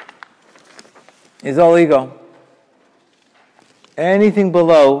 Is all ego. Anything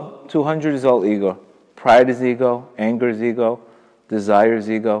below 200 is all ego. Pride is ego, anger is ego, desire is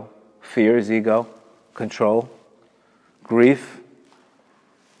ego, fear is ego, control, grief,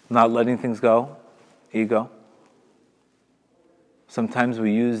 not letting things go, ego. Sometimes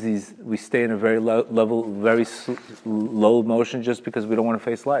we stay in a very low level, very low emotion just because we don't want to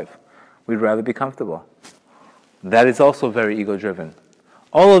face life. We'd rather be comfortable. That is also very ego-driven.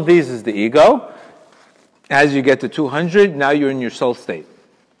 All of these is the ego. As you get to 200, now you're in your soul state.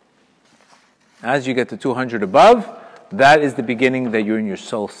 As you get to 200 above, that is the beginning that you're in your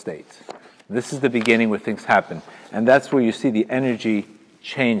soul state. This is the beginning where things happen. And that's where you see the energy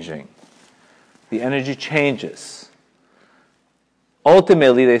changing. The energy changes.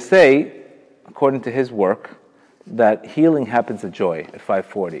 Ultimately, they say, according to his work, that healing happens at joy at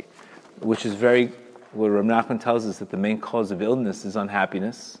 540, which is where Nachman tells us that the main cause of illness is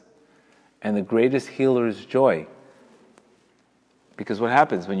unhappiness, and the greatest healer is joy. Because what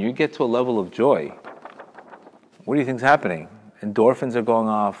happens when you get to a level of joy, what do you think is happening? Endorphins are going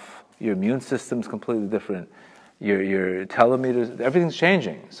off, your immune system's completely different, your telomeres, everything's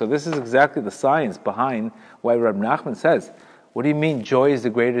changing. So this is exactly the science behind why Reb Nachman says, what do you mean joy is the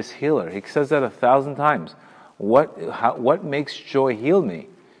greatest healer? He says that 1,000 times. What makes joy heal me?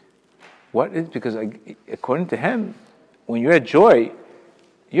 Because according to him, when you're at joy,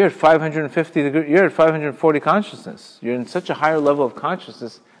 you're at 550 degrees, you're at 540 consciousness. You're in such a higher level of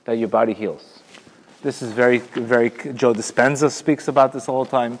consciousness that your body heals. This is very, very, Joe Dispenza speaks about this all the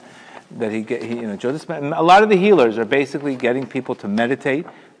time, that Joe Dispenza, a lot of the healers are basically getting people to meditate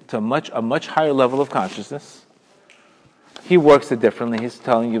to a much higher level of consciousness. He works it differently. He's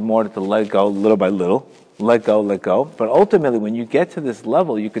telling you more to let go little by little. Let go, let go. But ultimately, when you get to this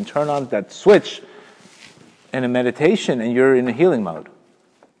level, you can turn on that switch in a meditation and you're in a healing mode.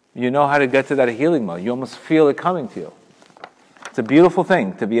 You know how to get to that healing mode. You almost feel it coming to you. It's a beautiful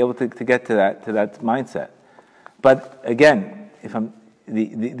thing to be able to get to that mindset. But again,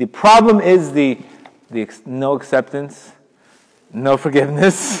 the problem is the no acceptance, no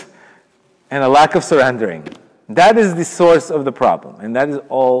forgiveness, and a lack of surrendering. That is the source of the problem. And that is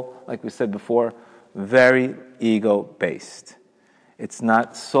all, like we said before, very ego-based. It's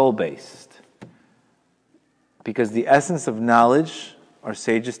not soul-based. Because the essence of knowledge, our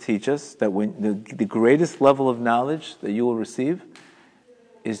sages teach us, that when the greatest level of knowledge that you will receive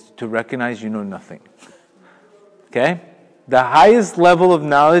is to recognize you know nothing. Okay? The highest level of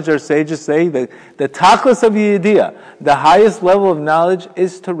knowledge, our sages say, the tachlis of Yediyah, the highest level of knowledge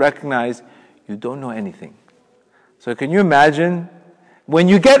is to recognize you don't know anything. So can you imagine, when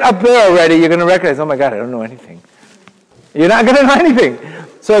you get up there already, you're going to recognize, oh my God, I don't know anything. You're not going to know anything.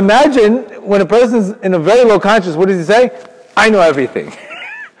 So imagine when a person's in a very low consciousness, what does he say? I know everything.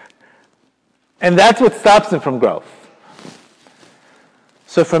 And that's what stops him from growth.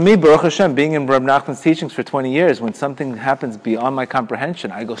 So for me, Baruch Hashem, being in Reb Nachman's teachings for 20 years, when something happens beyond my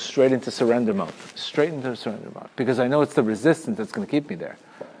comprehension, I go straight into surrender mode. Straight into surrender mode. Because I know it's the resistance that's going to keep me there.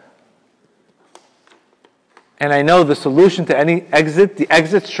 And I know the solution to any exit, the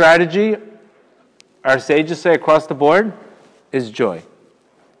exit strategy, our sages say across the board, is joy.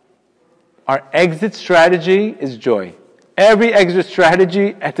 Our exit strategy is joy. Every exit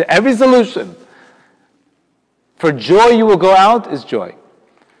strategy, to every solution, for joy you will go out, is joy.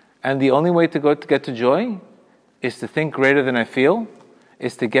 And the only way to get to joy is to think greater than I feel,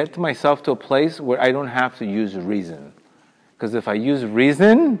 is to get myself to a place where I don't have to use reason. Because if I use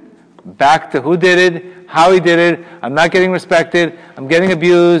reason, back to who did it, how he did it, I'm not getting respected, I'm getting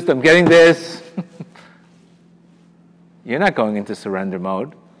abused, I'm getting this. You're not going into surrender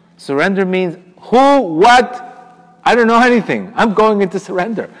mode. Surrender means who, what, I don't know anything. I'm going into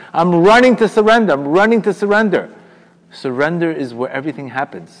surrender. I'm running to surrender. I'm running to surrender. Surrender is where everything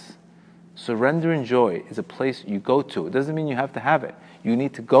happens. Surrender and joy is a place you go to. It doesn't mean you have to have it. You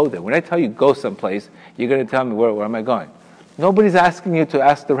need to go there. When I tell you go someplace, you're going to tell me where am I going. Nobody's asking you to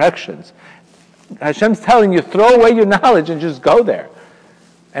ask directions. Hashem's telling you, throw away your knowledge and just go there.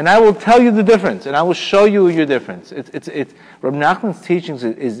 And I will tell you the difference, and I will show you your difference. Reb Nachman's teachings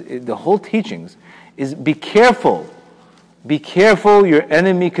is the whole teachings is be careful. Be careful, your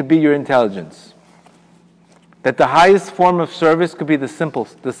enemy could be your intelligence. That the highest form of service could be the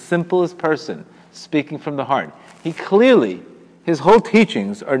simplest person speaking from the heart. He clearly, his whole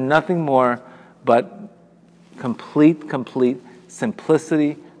teachings are nothing more but complete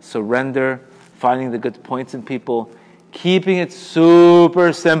simplicity, surrender, finding the good points in people, keeping it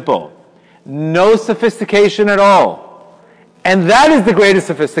super simple. No sophistication at all. And that is the greatest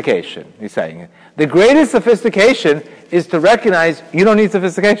sophistication, he's saying. The greatest sophistication is to recognize you don't need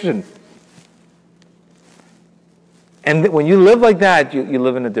sophistication. And when you live like that, you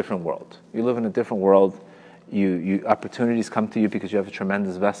live in a different world. You live in a different world. Opportunities come to you because you have a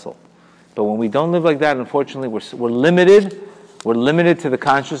tremendous vessel. But when we don't live like that, unfortunately, we're limited. We're limited to the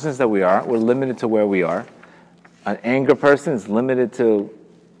consciousness that we are. We're limited to where we are. An angry person is limited to,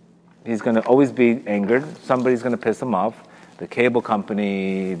 he's going to always be angered. Somebody's going to piss him off. The cable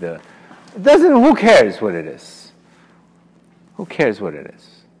company, who cares what it is? Who cares what it is?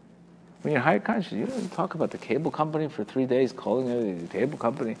 When you're higher conscious, you don't talk about the cable company for 3 days, calling it the cable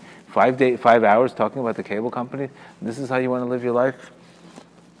company, 5 hours talking about the cable company. This is how you want to live your life?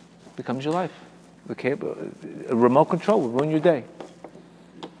 It becomes your life. The cable, remote control will ruin your day.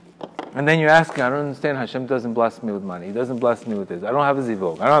 And then you're asking, I don't understand, Hashem doesn't bless me with money. He doesn't bless me with this. I don't have a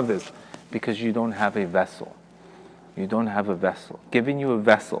zivug. I don't have this. Because you don't have a vessel. You don't have a vessel. Giving you a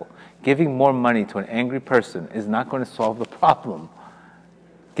vessel, giving more money to an angry person is not going to solve the problem.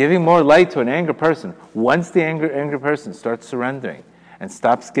 Giving more light to an angry person, once the angry person starts surrendering and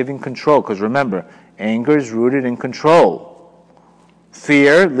stops giving control, because remember, anger is rooted in control.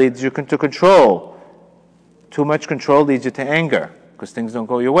 Fear leads you to control. Too much control leads you to anger, because things don't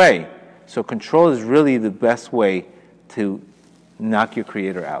go your way. So control is really the best way to knock your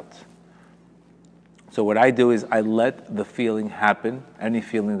creator out. So what I do is I let the feeling happen, any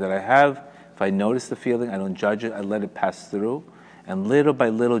feeling that I have. If I notice the feeling, I don't judge it, I let it pass through. And little by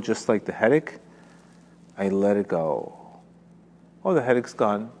little, just like the headache, I let it go. Oh, the headache's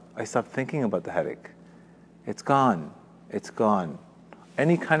gone. I stop thinking about the headache. It's gone. It's gone.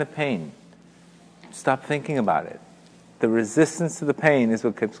 Any kind of pain, stop thinking about it. The resistance to the pain is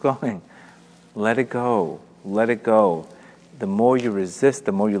what keeps going. Let it go. Let it go. The more you resist,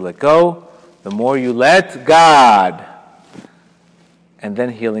 the more you let go, the more you let God. And then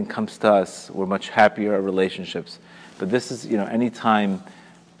healing comes to us. We're much happier, our relationships. But this is, anytime,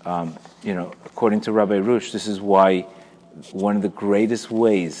 according to Rabbi Rush, this is why one of the greatest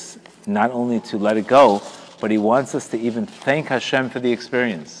ways, not only to let it go, but he wants us to even thank Hashem for the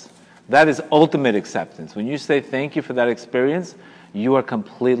experience. That is ultimate acceptance. When you say thank you for that experience, you are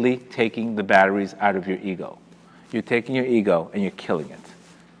completely taking the batteries out of your ego. You're taking your ego and you're killing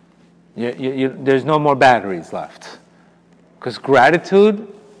it. There's no more batteries left. Because gratitude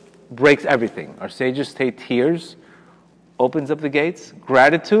breaks everything. Our sages say tears opens up the gates.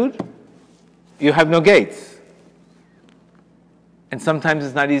 Gratitude, you have no gates. And sometimes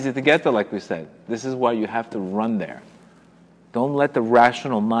it's not easy to get there, like we said. This is why you have to run there. Don't let the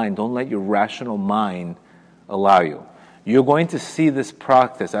rational mind, don't let your rational mind allow you. You're going to see this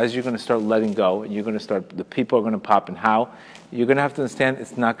practice as you're going to start letting go, and you're going to start, the people are going to pop, and how. You're going to have to understand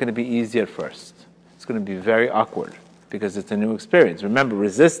it's not going to be easy at first. It's going to be very awkward because it's a new experience. Remember,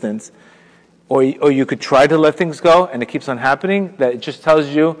 resistance, or you could try to let things go and it keeps on happening, that it just tells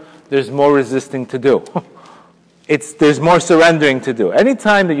you there's more resisting to do. There's more surrendering to do.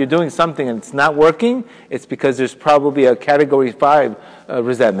 Anytime that you're doing something and it's not working, it's because there's probably a category 5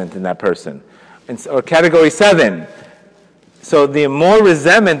 resentment in that person, or category 7. So the more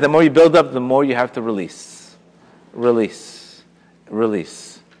resentment, the more you build up, the more you have to release. Release.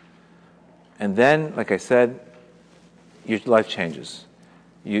 Release. And then, like I said, your life changes.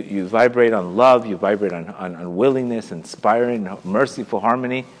 You vibrate on love, you vibrate on willingness, inspiring, merciful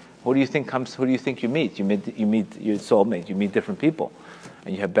harmony. Who do you think you meet? You meet your soulmate, you meet different people,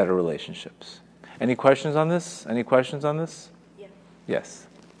 and you have better relationships. Any questions on this? Any questions on this? Yeah. Yes.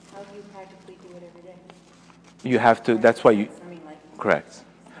 How do you practically do it every day? You have to, that's why you, correct.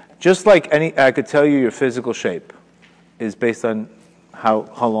 Just like I could tell you your physical shape is based on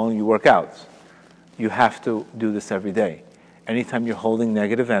how long you work out. You have to do this every day. Anytime you're holding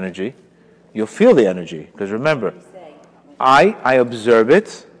negative energy, you'll feel the energy. Because remember, I observe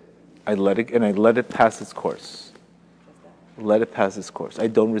it, I let it pass its course. Let it pass its course. I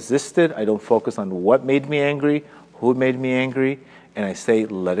don't resist it. I don't focus on what made me angry, who made me angry, and I say,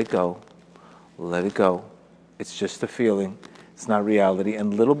 let it go. Let it go. It's just a feeling. It's not reality.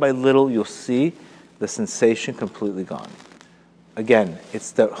 And little by little, you'll see the sensation completely gone. Again,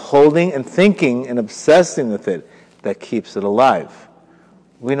 it's the holding and thinking and obsessing with it that keeps it alive.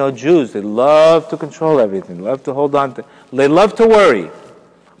 We know Jews, they love to control everything, love to hold on to, they love to worry.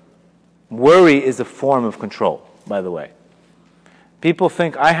 Worry is a form of control, by the way. People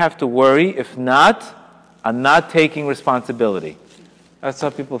think I have to worry, if not, I'm not taking responsibility. That's how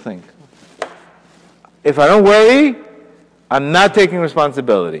people think. If I don't worry, I'm not taking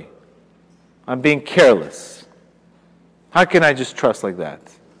responsibility. I'm being careless. How can I just trust like that?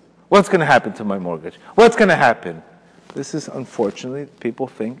 What's going to happen to my mortgage? What's going to happen? This is, unfortunately, people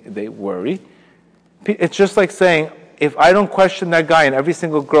think, they worry. It's just like saying, if I don't question that guy and every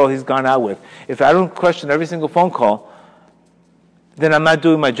single girl he's gone out with, if I don't question every single phone call, then I'm not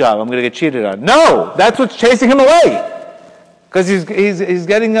doing my job. I'm going to get cheated on. No! That's what's chasing him away! Because he's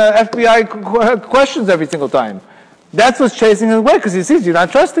getting FBI questions every single time. That's what's chasing him away, because he sees you're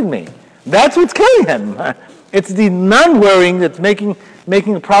not trusting me. That's what's killing him. It's the non-worrying that's making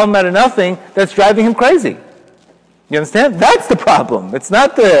a problem out of nothing that's driving him crazy. You understand? That's the problem. It's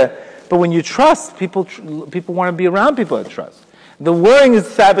not the... But when you trust, people want to be around people that trust. The worrying is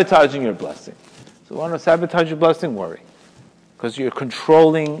sabotaging your blessing. So you want to sabotage your blessing? Worry. Because you're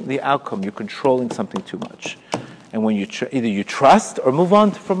controlling the outcome. You're controlling something too much. And when you either you trust or move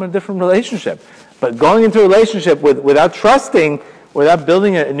on from a different relationship. But going into a relationship without trusting, without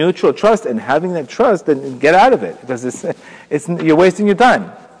building a mutual trust and having that trust, then get out of it. Because you're wasting your time.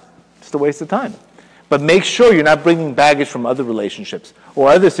 It's a waste of time. But make sure you're not bringing baggage from other relationships or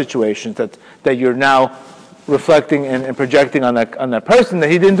other situations that you're now reflecting and projecting on that person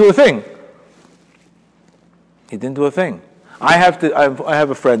that he didn't do a thing. He didn't do a thing. I have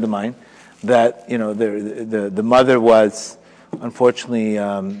a friend of mine that, the mother was, unfortunately,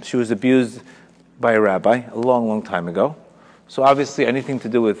 she was abused by a rabbi a long, long time ago. So obviously anything to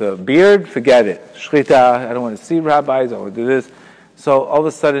do with a beard, forget it. Shchita, I don't want to see rabbis, I don't want to do this. So all of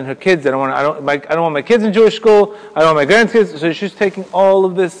a sudden her kids, I don't want my kids in Jewish school, I don't want my grandkids. So she's taking all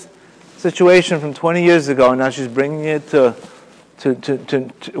of this situation from 20 years ago and now she's bringing it to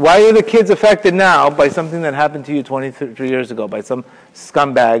why are the kids affected now by something that happened to you 23 years ago, by some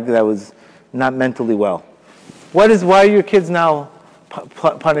scumbag that was not mentally well? Why are your kids now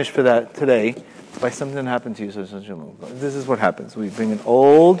punished for that today by something that happened to you? This is what happens. We bring in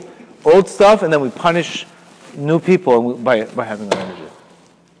old stuff and then we punish new people by having that energy.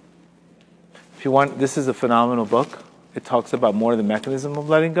 If you want, this is a phenomenal book. It talks about more of the mechanism of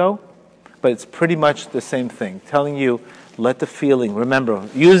letting go, but it's pretty much the same thing. Telling you, let the feeling, remember,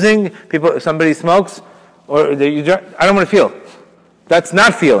 using people, if somebody smokes, or I don't want to feel. That's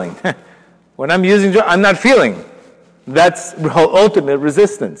not feeling. When I'm using drugs, I'm not feeling. That's ultimate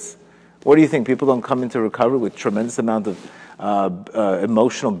resistance. What do you think? People don't come into recovery with tremendous amount of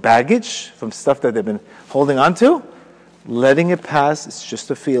emotional baggage from stuff that they've been holding on to? Letting it pass, it's just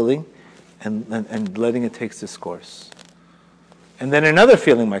a feeling, and letting it take its course. And then another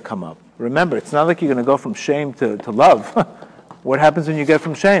feeling might come up. Remember, it's not like you're going to go from shame to love. What happens when you get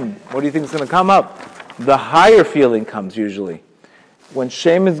from shame? What do you think is going to come up? The higher feeling comes usually. When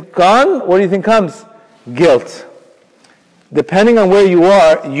shame is gone, what do you think comes? Guilt. Depending on where you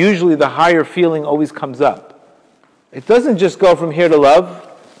are, usually the higher feeling always comes up. It doesn't just go from here to love,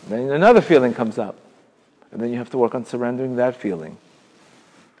 then another feeling comes up. And then you have to work on surrendering that feeling.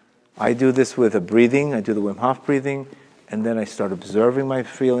 I do this with a breathing, I do the Wim Hof breathing, and then I start observing my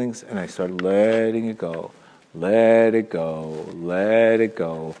feelings and I start letting it go. Let it go, let it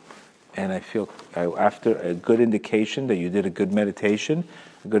go. And I feel, after a good indication that you did a good meditation,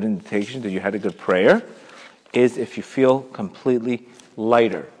 a good indication that you had a good prayer, is if you feel completely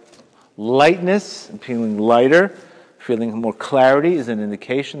lighter. Lightness, feeling lighter, feeling more clarity is an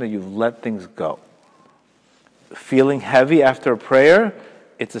indication that you've let things go. Feeling heavy after a prayer,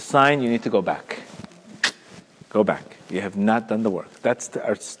 it's a sign you need to go back. Go back. You have not done the work. That's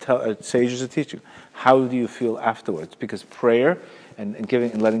our sages are teaching. How do you feel afterwards? Because prayer and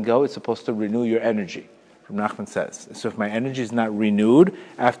giving and letting go is supposed to renew your energy. Nachman says. So if my energy is not renewed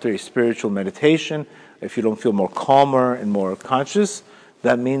after a spiritual meditation, if you don't feel more calmer and more conscious,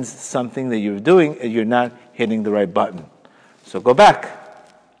 that means something that you're doing, you're not hitting the right button. So go back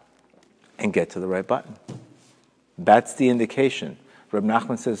and get to the right button. That's the indication. Reb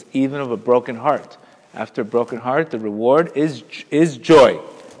Nachman says, even of a broken heart. After a broken heart, the reward is joy.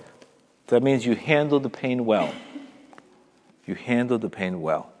 That means you handle the pain well. You handle the pain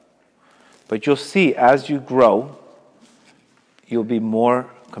well. But you'll see, as you grow, you'll be more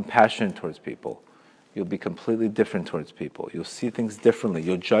compassionate towards people. You'll be completely different towards people. You'll see things differently.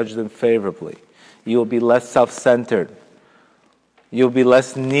 You'll judge them favorably. You'll be less self-centered. You'll be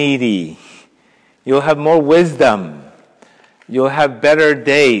less needy. You'll have more wisdom. You'll have better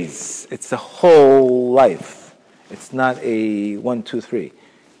days. It's a whole life. It's not a 1, 2, 3.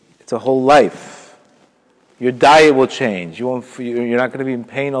 It's a whole life. Your diet will change. You're not going to be in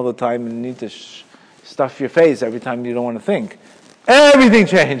pain all the time and need to stuff your face every time you don't want to think. Everything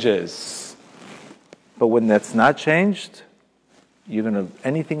changes. But when that's not changed, you're going to,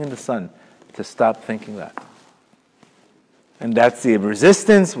 anything in the sun, to stop thinking that. And that's the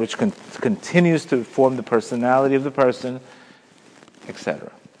resistance which continues to form the personality of the person,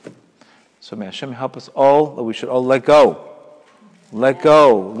 etc. So may Hashem help us all, that we should all let go. Let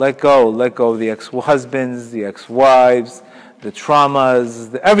go, let go, let go of the ex-husbands, the ex-wives, the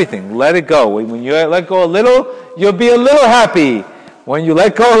traumas, everything. Let it go. When you let go a little, you'll be a little happy. When you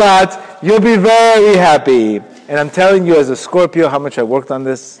let go a lot, you'll be very happy. And I'm telling you as a Scorpio how much I worked on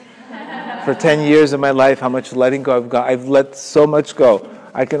this for 10 years of my life, how much letting go I've got. I've let so much go.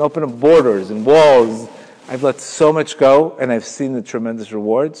 I can open up borders and walls. I've let so much go, and I've seen the tremendous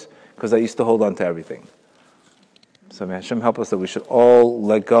rewards because I used to hold on to everything. So may Hashem help us that we should all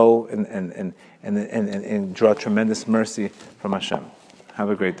let go and draw tremendous mercy from Hashem. Have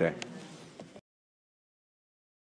a great day.